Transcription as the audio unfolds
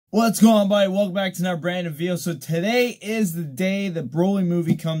What's going on, buddy? Welcome back to another brand new video. So today is the day the Broly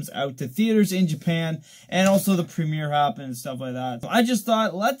movie comes out to theaters in Japan, and also the premiere happened and stuff like that. So I just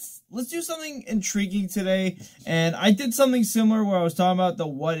thought let's do something intriguing today, and I did something similar where I was talking about the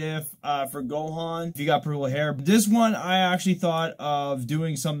what if for Gohan if you got purple hair. This one I actually thought of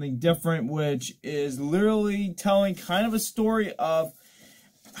doing something different, which is literally telling kind of a story of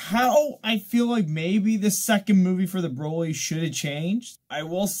how I feel like maybe the second movie for the Broly should have changed. I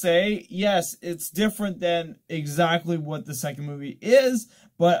will say, yes, it's different than exactly what the second movie is,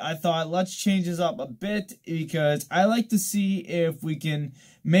 but I thought let's change this up a bit because I like to see if we can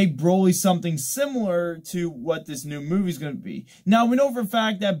make Broly something similar to what this new movie is going to be. Now, we know for a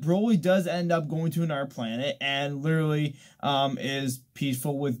fact that Broly does end up going to another planet and literally is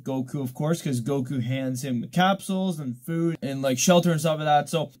peaceful with Goku, of course, because Goku hands him capsules and food and like shelter and stuff like that.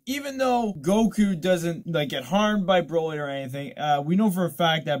 So even though Goku doesn't like get harmed by Broly or anything, we know for a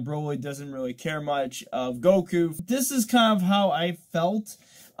fact that Broly doesn't really care much of Goku. This is kind of how I felt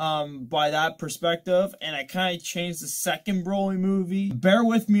by that perspective, and I kind of changed the second Broly movie. Bear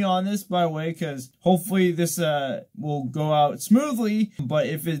with me on this, by the way, because hopefully this will go out smoothly, but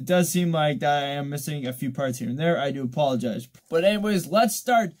if it does seem like that I am missing a few parts here and there, I do apologize. But anyways, let's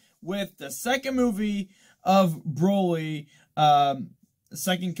start with the second movie of Broly,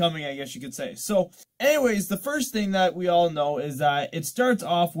 second coming, I guess you could say. So anyways, the first thing that we all know is that it starts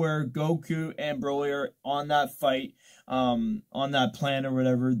off where Goku and Broly are on that fight on that planet or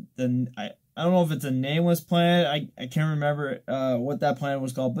whatever. Then I don't know if it's a nameless planet. I can't remember what that planet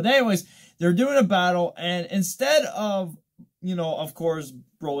was called. But anyways, they're doing a battle, and instead of, you know, of course,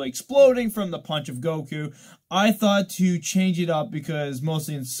 Broly exploding from the punch of Goku, I thought to change it up because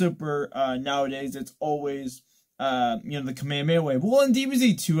mostly in Super nowadays it's always you know, the Kamehameha wave. Well, in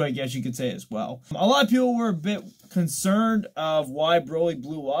DBZ 2, I guess you could say as well. A lot of people were a bit concerned of why Broly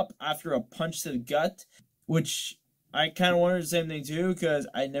blew up after a punch to the gut, which I kind of wondered the same thing too, because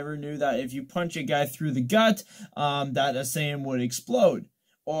I never knew that if you punch a guy through the gut, that a Saiyan would explode.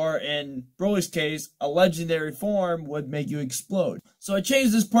 Or in Broly's case, a legendary form would make you explode. So I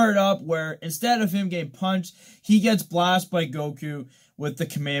changed this part up where instead of him getting punched, he gets blasted by Goku with the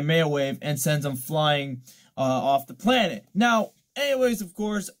Kamehameha wave and sends him flying off the planet. Now, anyways, of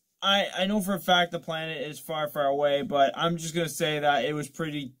course, I know for a fact the planet is far, far away, but I'm just going to say that it was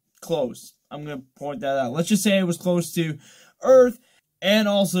pretty close. I'm going to point that out. Let's just say it was close to Earth, and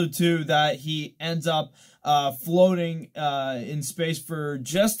also, too, that he ends up floating in space for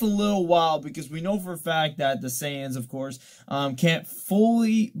just a little while, because we know for a fact that the Saiyans, of course, can't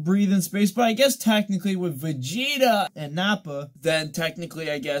fully breathe in space, but I guess technically with Vegeta and Nappa, then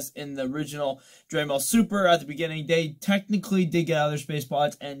technically, I guess, in the original Dragon Ball Super at the beginning, they technically did get out of their space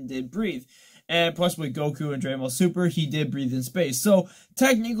pods and did breathe. And plus with Goku and Dragon Ball Super, he did breathe in space. So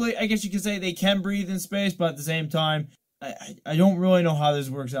technically, I guess you could say they can breathe in space, but at the same time, I don't really know how this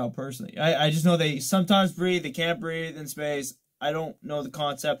works out personally. I just know they sometimes breathe, they can't breathe in space. I don't know the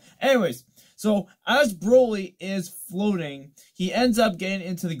concept. Anyways, so as Broly is floating, he ends up getting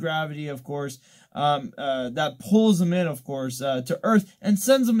into the gravity, of course, that pulls him in, of course, to Earth and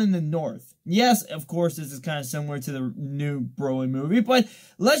sends him in the north. Yes, of course, this is kind of similar to the new Broly movie, but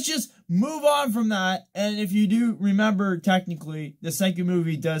let's just move on from that. And if you do remember, technically, the second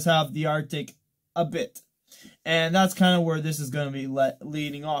movie does have the Arctic a bit. And that's kind of where this is going to be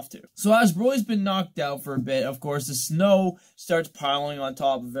leading off to. So as Broly's been knocked out for a bit, of course, the snow starts piling on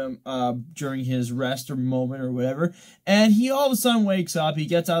top of him during his rest or moment or whatever. And he all of a sudden wakes up. He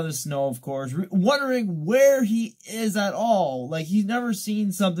gets out of the snow, of course, wondering where he is at all. Like, he's never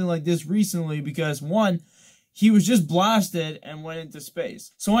seen something like this recently because, one, he was just blasted and went into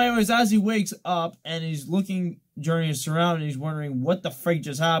space. So anyways, as he wakes up and he's looking during his surroundings, wondering what the freak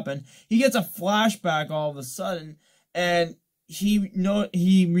just happened, he gets a flashback all of a sudden, and he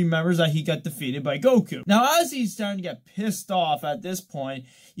remembers that he got defeated by Goku. Now, as he's starting to get pissed off at this point,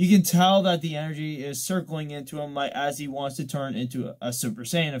 you can tell that the energy is circling into him, like as he wants to turn into a Super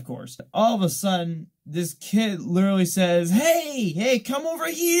Saiyan, of course. All of a sudden, this kid literally says, hey, come over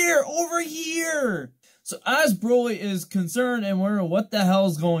here, over here. So as Broly is concerned and wondering what the hell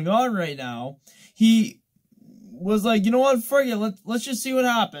is going on right now, he was like, you know what, forget it, let's just see what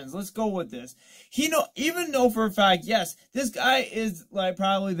happens. Let's go with this. He even know for a fact, yes, this guy is like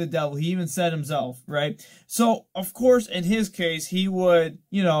probably the devil. He even said himself, right? So, of course, in his case, he would,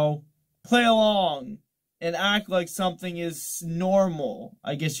 you know, play along and act like something is normal,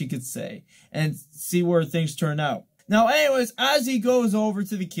 I guess you could say, and see where things turn out. Now, anyways, as he goes over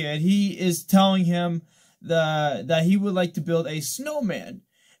to the kid, he is telling him that he would like to build a snowman.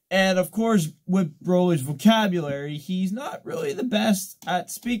 And of course, with Broly's vocabulary, he's not really the best at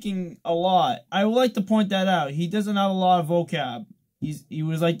speaking a lot. I would like to point that out. He doesn't have a lot of vocab. He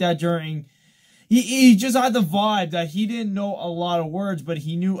was like that during... He just had the vibe that he didn't know a lot of words, but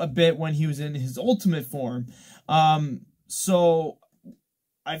he knew a bit when he was in his ultimate form. So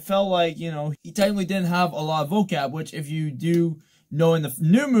I felt like, you know, he technically didn't have a lot of vocab, which if you do know in the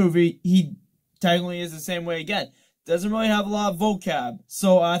new movie, he technically is the same way again. Doesn't really have a lot of vocab.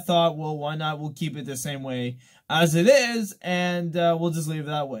 So I thought, well, why not? We'll keep it the same way as it is, and we'll just leave it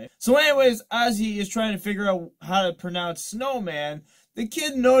that way. So anyways, as he is trying to figure out how to pronounce snowman, the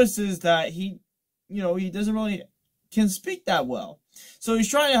kid notices that he doesn't really can speak that well. So he's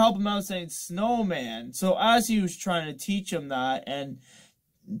trying to help him out saying snowman. So as he was trying to teach him that and,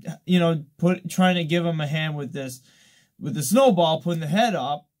 you know, trying to give him a hand with the snowball, putting the head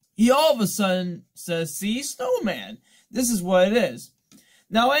up, he all of a sudden says, see, snowman. This is what it is.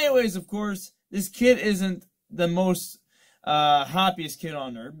 Now, anyways, of course, this kid isn't the most happiest kid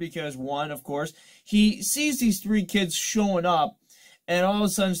on earth because, one, of course, he sees these 3 kids showing up and all of a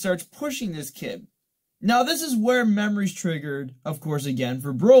sudden starts pushing this kid. Now, this is where memories triggered, of course, again,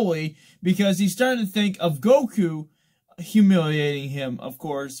 for Broly, because he's starting to think of Goku humiliating him, of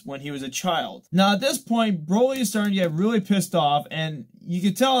course, when he was a child. Now, at this point, Broly is starting to get really pissed off, and you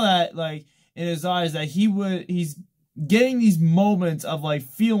could tell that, like, in his eyes, that he's getting these moments of, like,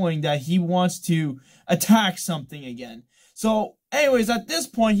 feeling that he wants to attack something again. So, anyways, at this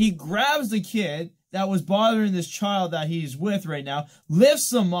point, he grabs the kid that was bothering this child that he's with right now,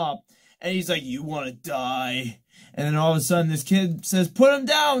 lifts him up, and he's like, you want to die? And then all of a sudden, this kid says, put him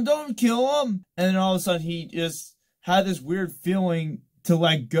down, don't kill him. And then all of a sudden, he just had this weird feeling to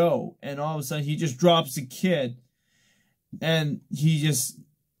let go. And all of a sudden, he just drops the kid. And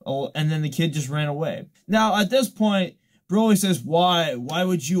and then the kid just ran away. Now, at this point, Broly says, why? Why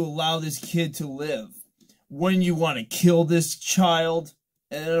would you allow this kid to live? Wouldn't you want to kill this child?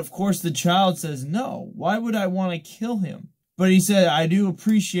 And then, of course, the child says, no. Why would I want to kill him? But he said, I do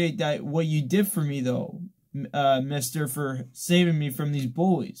appreciate that what you did for me, though, mister, for saving me from these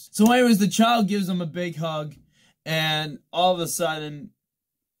bullies. So anyways, the child gives him a big hug, and all of a sudden,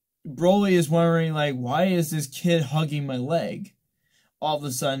 Broly is wondering, like, why is this kid hugging my leg? All of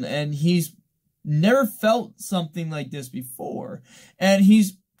a sudden, and he's never felt something like this before, and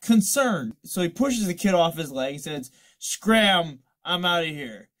he's concerned. So he pushes the kid off his leg and says, scram, I'm out of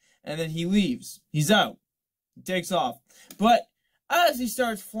here. And then he leaves. He's out. He takes off. But as he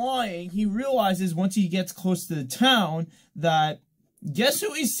starts flying, he realizes once he gets close to the town that, guess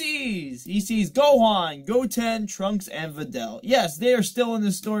who he sees? He sees Gohan, Goten, Trunks, and Videl. Yes, they are still in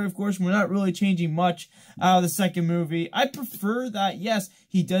this story, of course. We're not really changing much out of the second movie. I prefer that, yes,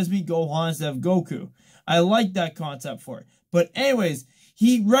 he does meet Gohan instead of Goku. I like that concept for it. But anyways,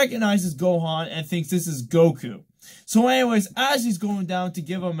 he recognizes Gohan and thinks this is Goku. So anyways, as he's going down to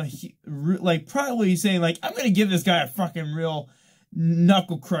give him probably he's saying, like, I'm going to give this guy a fucking real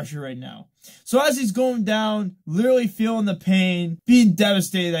knuckle crusher right now. So as he's going down, literally feeling the pain, being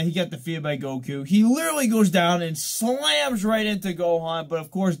devastated that he got defeated by Goku, he literally goes down and slams right into Gohan, but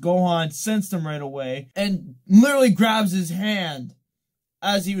of course Gohan sensed him right away and literally grabs his hand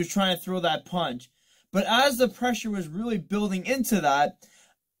as he was trying to throw that punch. But as the pressure was really building into that,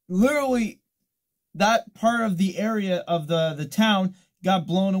 literally that part of the area of the town got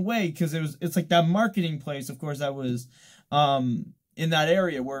blown away because it's like that marketing place, of course, that was in that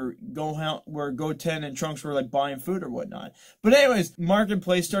area where Goten and Trunks were like buying food or whatnot. But anyways,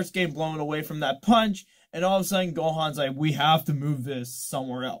 marketplace starts getting blown away from that punch, and all of a sudden Gohan's like, we have to move this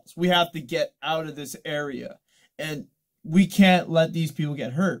somewhere else. We have to get out of this area, and we can't let these people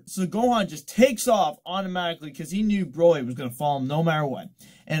get hurt. So Gohan just takes off automatically because he knew Broly was going to follow him no matter what.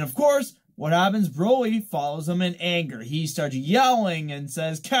 And of course, what happens? Broly follows him in anger. He starts yelling and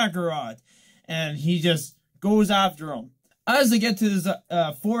says, Kakarot. And he just goes after him. As they get to this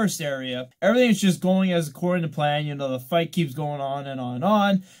forest area, everything's just going as according to plan. You know, the fight keeps going on and on and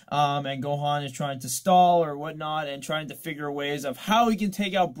on. And Gohan is trying to stall or whatnot and trying to figure ways of how he can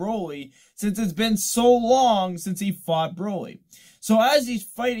take out Broly since it's been so long since he fought Broly. So as he's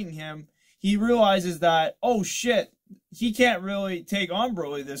fighting him, he realizes that, oh shit, he can't really take on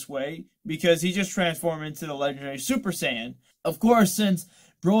Broly this way because he just transformed into the legendary Super Saiyan. Of course, since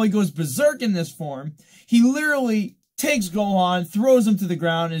Broly goes berserk in this form, he literally takes Gohan, throws him to the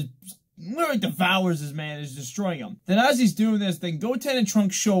ground, and literally devours his man, is destroying him. Then as he's doing this, then Goten and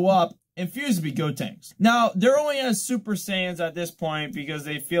Trunks show up and fuse to be Gotenks. Now, they're only as Super Saiyans at this point because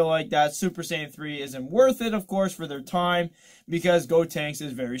they feel like that Super Saiyan 3 isn't worth it, of course, for their time, because Gotenks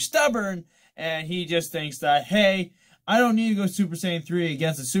is very stubborn, and he just thinks that, hey, I don't need to go Super Saiyan 3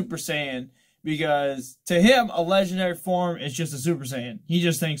 against a Super Saiyan, because to him, a legendary form is just a Super Saiyan. He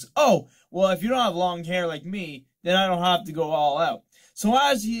just thinks, oh, well, if you don't have long hair like me, then I don't have to go all out. So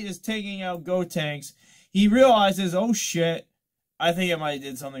as he is taking out Gotenks, he realizes, oh shit, I think I might have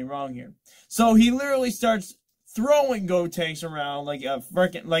did something wrong here. So he literally starts throwing Gotenks around like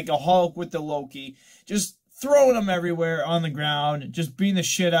a Hulk with the Loki, just throwing them everywhere on the ground, just beating the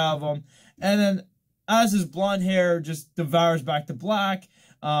shit out of them. And then as his blonde hair just devours back to black,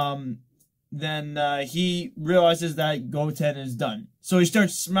 then he realizes that Goten is done. So he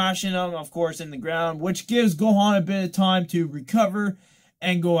starts smashing them, of course, in the ground, which gives Gohan a bit of time to recover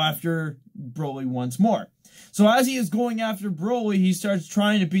and go after Broly once more. So as he is going after Broly, he starts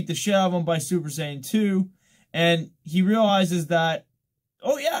trying to beat the shit out of him by Super Saiyan 2, and he realizes that,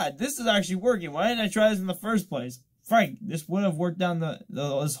 oh yeah, this is actually working. Why didn't I try this in the first place? Frank, this would have worked down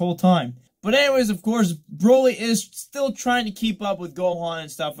this whole time. But anyways, of course, Broly is still trying to keep up with Gohan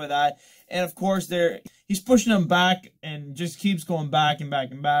and stuff like that. And of course, he's pushing him back and just keeps going back and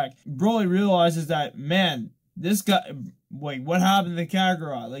back and back. Broly realizes that, man, this guy, wait, what happened to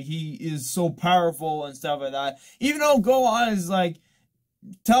Kakarot? Like, he is so powerful and stuff like that. Even though Gohan is like,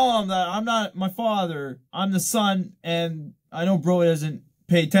 telling him that I'm not my father, I'm the son. And I know Broly doesn't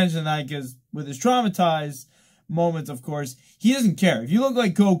pay attention to that because with his traumatized moments, of course, he doesn't care. If you look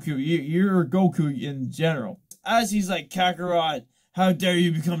like Goku, you're Goku in general. As he's like, Kakarot, how dare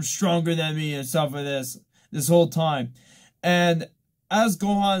you become stronger than me and stuff like this whole time. And as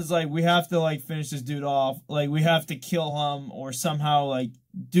Gohan's like, we have to like finish this dude off, like we have to kill him or somehow like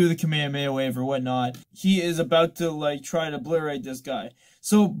do the Kamehameha wave or whatnot. He is about to like try to obliterate this guy.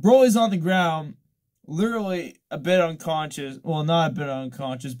 So Broly's on the ground, literally a bit unconscious. Well, not a bit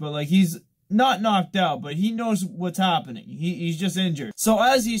unconscious, but like he's not knocked out, but he knows what's happening. He's just injured. So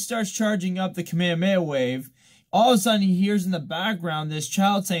as he starts charging up the Kamehameha wave, all of a sudden he hears in the background this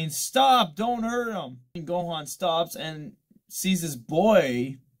child saying, "Stop, don't hurt him." And Gohan stops and sees this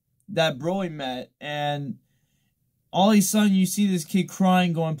boy that Broly met, and all of a sudden you see this kid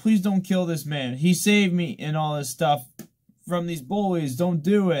crying, going, "Please don't kill this man. He saved me," and all this stuff from these bullies. Don't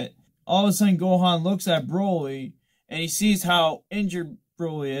do it. All of a sudden Gohan looks at Broly and he sees how injured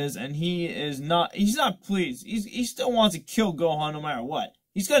Broly is, and he's not pleased. He still wants to kill Gohan no matter what.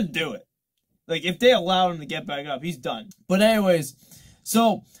 He's gonna do it. Like, if they allow him to get back up, he's done. But anyways,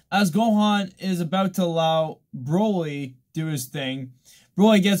 so as Gohan is about to allow Broly do his thing,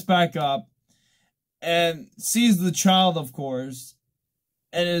 Broly gets back up and sees the child, of course,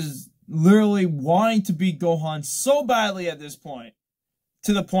 and is literally wanting to beat Gohan so badly at this point,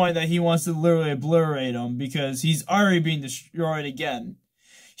 to the point that he wants to literally obliterate him because he's already being destroyed again.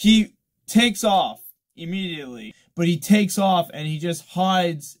 He takes off immediately, but he takes off and he just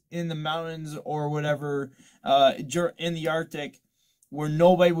hides in the mountains or whatever, in the Arctic, where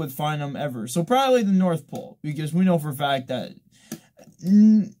nobody would find him ever. So probably the North Pole, because we know for a fact that,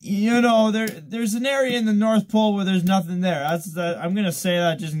 you know, there's an area in the North Pole where there's nothing there. I'm gonna say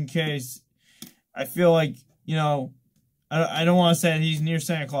that just in case. I feel like, you know, I don't want to say that he's near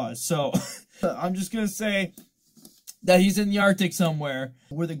Santa Claus, so I'm just gonna say that he's in the Arctic somewhere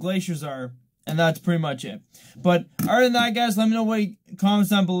where the glaciers are, and that's pretty much it. But other than that, guys, let me know what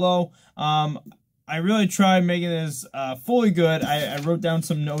comments down below. I really tried making this fully good. I wrote down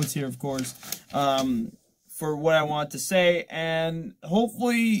some notes here, of course, for what I want to say, and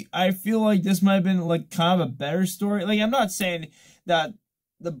hopefully I feel like this might have been like kind of a better story. Like, I'm not saying that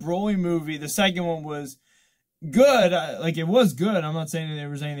the Broly movie, the second one, was good. Like, it was good. I'm not saying that there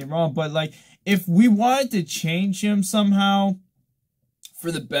was anything wrong, but like, if we wanted to change him somehow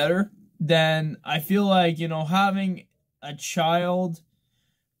for the better, then I feel like, you know, having a child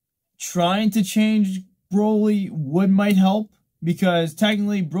trying to change Broly might help, because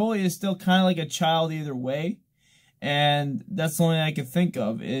technically Broly is still kind of like a child either way, and that's the only thing I can think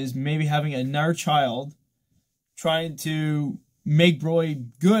of, is maybe having another child trying to make Broly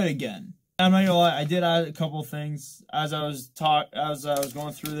good again. I'm not gonna lie, I did add a couple things as I was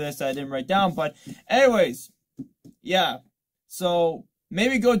going through this that I didn't write down, but anyways, yeah. So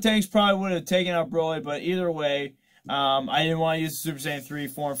maybe Gotenks probably would have taken out Broly, but either way, I didn't want to use the Super Saiyan 3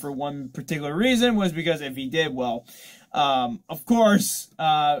 form for one particular reason, was because if he did, well, of course,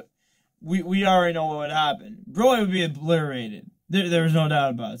 we already know what would happen. Broly would be obliterated. There was no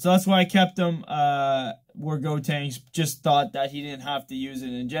doubt about it. So that's why I kept him where Gotenks just thought that he didn't have to use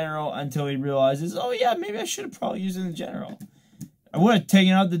it in general until he realizes, oh yeah, maybe I should have probably used it in general. I would have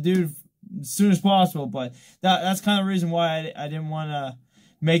taken out the dude as soon as possible, but that's kind of the reason why I didn't want to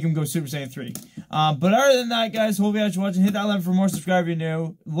make him go Super Saiyan 3. But other than that, guys, hope you guys are watching. Hit that like for more, subscribe if you're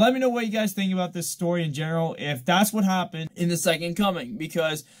new. Let me know what you guys think about this story in general, if that's what happened in the second coming.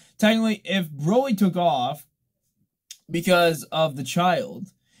 Because technically, if Broly took off because of the child,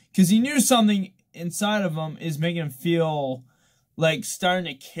 because he knew something inside of him is making him feel like starting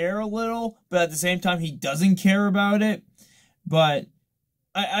to care a little, but at the same time, he doesn't care about it. But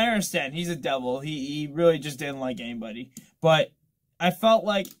I understand. He's a devil. He really just didn't like anybody. But I felt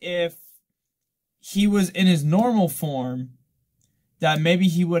like if he was in his normal form, that maybe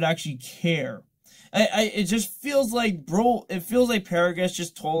he would actually care. It just feels like, it feels like Paragus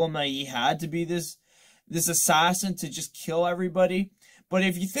just told him that he had to be this assassin to just kill everybody. But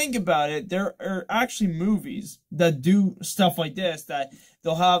if you think about it, there are actually movies that do stuff like this, that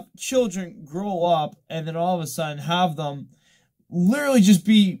they'll have children grow up and then all of a sudden have them literally just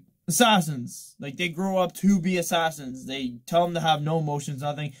be assassins. Like, they grow up to be assassins. They tell them to have no emotions,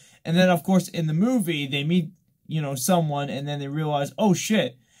 nothing. And then, of course, in the movie, they meet, you know, someone, and then they realize, oh,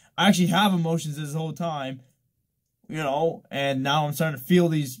 shit, I actually have emotions this whole time, you know, and now I'm starting to feel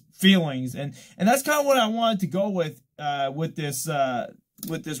these feelings. And that's kind of what I wanted to go with this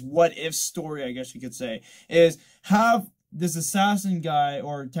what-if story, I guess you could say, is have this assassin guy,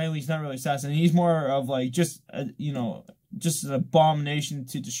 or technically he's not really assassin, he's more of like just, you know, just an abomination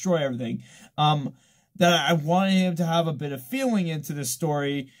to destroy everything, that I wanted him to have a bit of feeling into this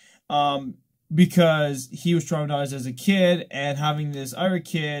story, because he was traumatized as a kid, and having this other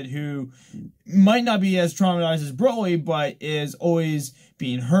kid who might not be as traumatized as Broly, but is always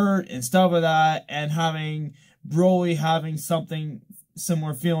being hurt and stuff like that, and having Broly having something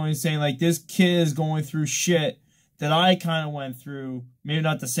similar feeling, saying like, this kid is going through shit that I kind of went through, maybe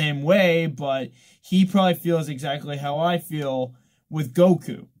not the same way, but he probably feels exactly how I feel with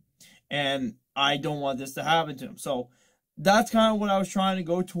Goku, and I don't want this to happen to him. So that's kind of what I was trying to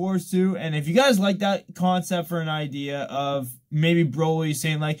go towards too. And if you guys like that concept for an idea of maybe Broly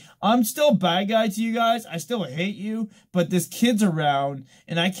saying like, I'm still a bad guy to you guys, I still hate you, but this kid's around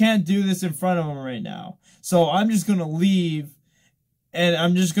and I can't do this in front of him right now, so I'm just gonna leave and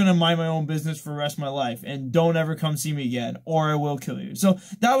I'm just going to mind my own business for the rest of my life, and don't ever come see me again, or I will kill you. So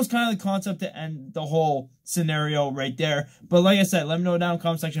that was kind of the concept to end the whole scenario right there. But like I said, let me know down in the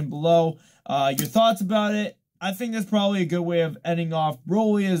comment section below your thoughts about it. I think that's probably a good way of ending off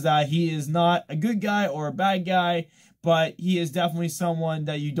Broly, is that he is not a good guy or a bad guy, but he is definitely someone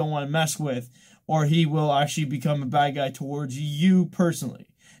that you don't want to mess with, or he will actually become a bad guy towards you personally.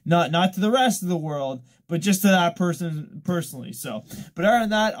 Not to the rest of the world, but just to that person personally. So, but other than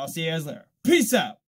that, I'll see you guys later. Peace out.